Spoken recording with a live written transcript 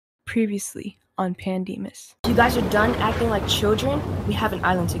Previously on Pandemus. You guys are done acting like children? We have an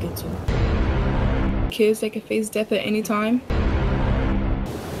island to get to. Kids that can face death at any time?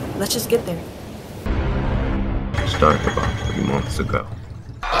 Let's just get there. Started about 3 months ago.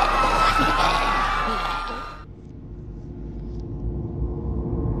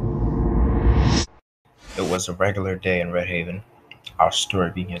 It was a regular day in Red Haven. Our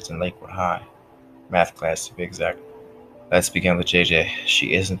story begins in Lakewood High. Math class to be exact. Let's begin with JJ.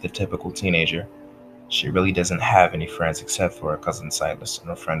 She isn't the typical teenager. She really doesn't have any friends except for her cousin Silas and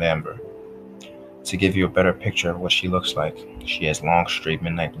her friend Amber. To give you a better picture of what she looks like, she has long, straight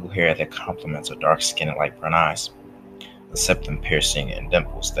midnight blue hair that complements her dark skin and light brown eyes, a septum piercing and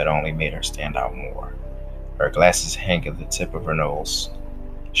dimples that only made her stand out more. Her glasses hang at the tip of her nose,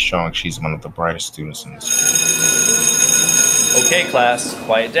 showing she's one of the brightest students in the school. Okay, class,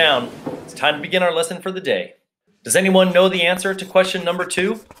 quiet down. It's time to begin our lesson for the day. Does anyone know the answer to question number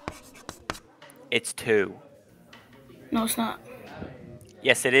 2? It's 2. No, it's not.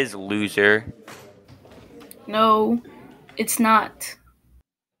 Yes, it is, loser. No, it's not.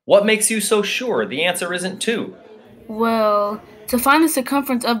 What makes you so sure the answer isn't 2? Well, to find the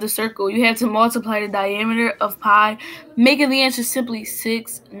circumference of the circle, you have to multiply the diameter of pi, making the answer simply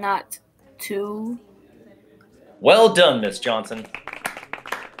 6, not 2. Well done, Miss Johnson.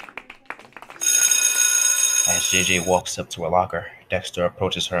 As JJ walks up to her locker, Dexter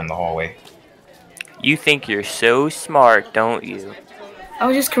approaches her in the hallway. You think you're so smart, don't you? I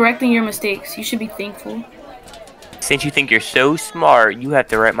was just correcting your mistakes. You should be thankful. Since you think you're so smart, you have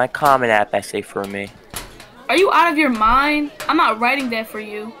to write my Common App essay for me. Are you out of your mind? I'm not writing that for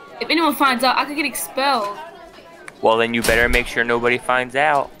you. If anyone finds out, I could get expelled. Well, then you better make sure nobody finds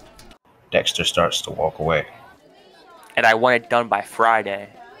out. Dexter starts to walk away. And I want it done by Friday.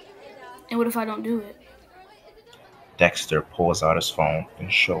 And what if I don't do it? Dexter pulls out his phone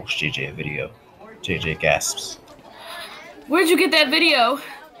and shows JJ a video. JJ gasps. Where'd you get that video?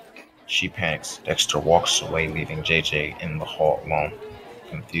 She panics. Dexter walks away, leaving JJ in the hall alone,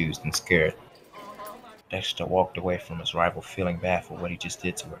 confused and scared. Dexter walked away from his rival feeling bad for what he just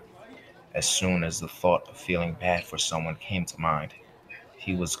did to her. As soon as the thought of feeling bad for someone came to mind,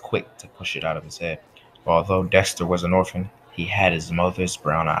 he was quick to push it out of his head. Although Dexter was an orphan, he had his mother's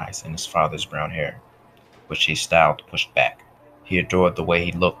brown eyes and his father's brown hair, which he styled pushed back. He adored the way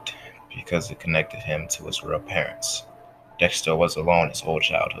he looked because it connected him to his real parents. Dexter was alone his whole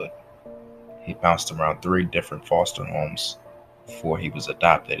childhood. He bounced around 3 different foster homes before he was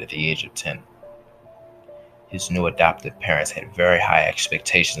adopted at the age of 10. His new adoptive parents had very high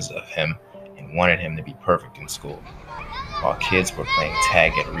expectations of him and wanted him to be perfect in school. While kids were playing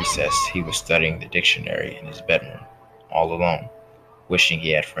tag at recess, he was studying the dictionary in his bedroom, all alone, wishing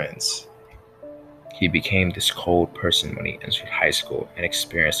he had friends. He became this cold person when he entered high school and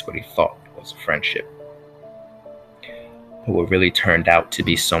experienced what he thought was a friendship, but what really turned out to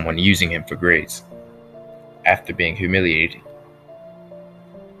be someone using him for grades. After being humiliated,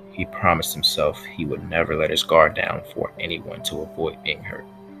 he promised himself he would never let his guard down for anyone to avoid being hurt.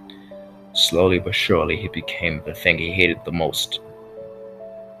 Slowly but surely, he became the thing he hated the most,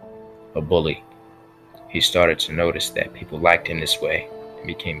 a bully. He started to notice that people liked him this way and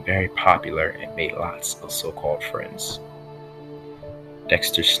became very popular and made lots of so-called friends.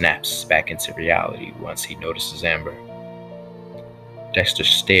 Dexter snaps back into reality once he notices Amber. Dexter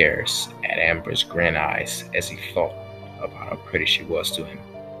stares at Amber's grin eyes as he thought about how pretty she was to him.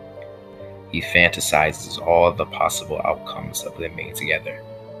 He fantasizes all the possible outcomes of them being together.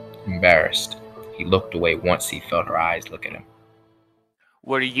 Embarrassed, he looked away once he felt her eyes look at him.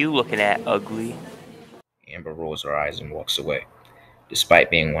 What are you looking at, ugly? Amber rolls her eyes and walks away.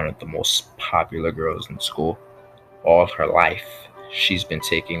 Despite being one of the most popular girls in school, all her life, she's been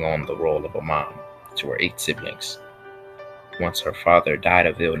taking on the role of a mom to her 8 siblings. Once her father died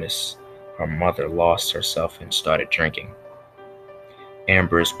of illness, her mother lost herself and started drinking.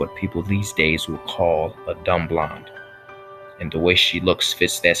 Amber is what people these days will call a dumb blonde, and the way she looks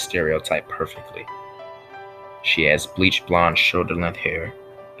fits that stereotype perfectly. She has bleached blonde shoulder-length hair,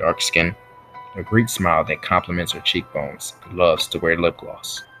 dark skin, a great smile that complements her cheekbones, and loves to wear lip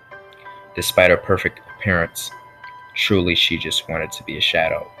gloss. Despite her perfect appearance, truly she just wanted to be a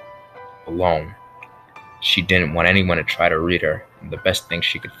shadow, alone. She didn't want anyone to try to read her, and the best thing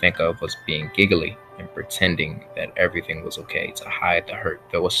she could think of was being giggly and pretending that everything was okay to hide the hurt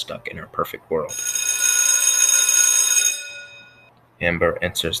that was stuck in her perfect world. Amber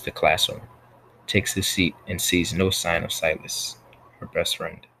enters the classroom, takes a seat, and sees no sign of Silas, her best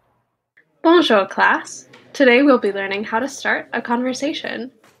friend. Bonjour, class. Today we'll be learning how to start a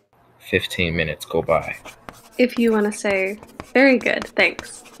conversation. 15 minutes go by. If you want to say, very good,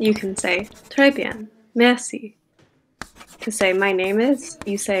 thanks, you can say, très bien, merci. To say, my name is,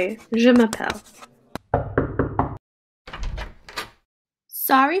 you say, je m'appelle.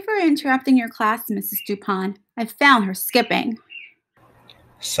 Sorry for interrupting your class, Mrs. Dupont. I found her skipping.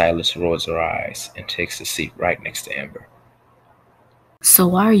 Silas rolls her eyes and takes a seat right next to Amber. So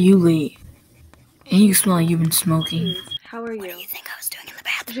why are you late? And you smell like you've been smoking. Means, how are you? What do you think I was doing in the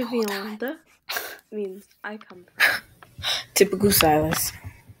bathroom Je the whole viens time? de means I come from. Typical Silas.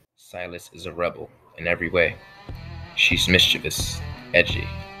 Silas is a rebel in every way. She's mischievous, edgy,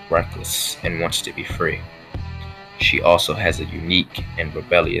 reckless, and wants to be free. She also has a unique and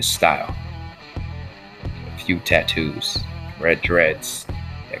rebellious style. A few tattoos, red dreads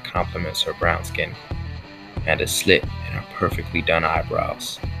that complements her brown skin, and a slit in her perfectly done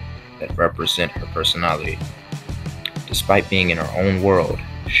eyebrows that represent her personality. Despite being in her own world,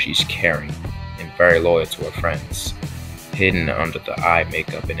 she's caring and very loyal to her friends. Hidden under the eye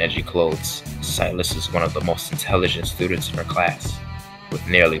makeup and edgy clothes, Silas is one of the most intelligent students in her class, with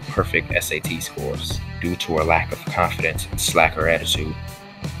nearly perfect SAT scores due to her lack of confidence and slacker attitude.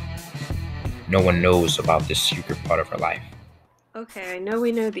 No one knows about this secret part of her life. Okay, I know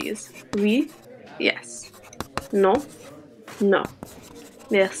we know these. Oui, yes. Non, no.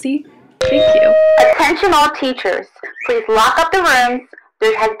 Merci, thank you. Attention all teachers, please lock up the rooms.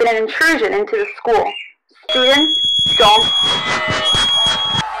 There has been an intrusion into the school. Students, don't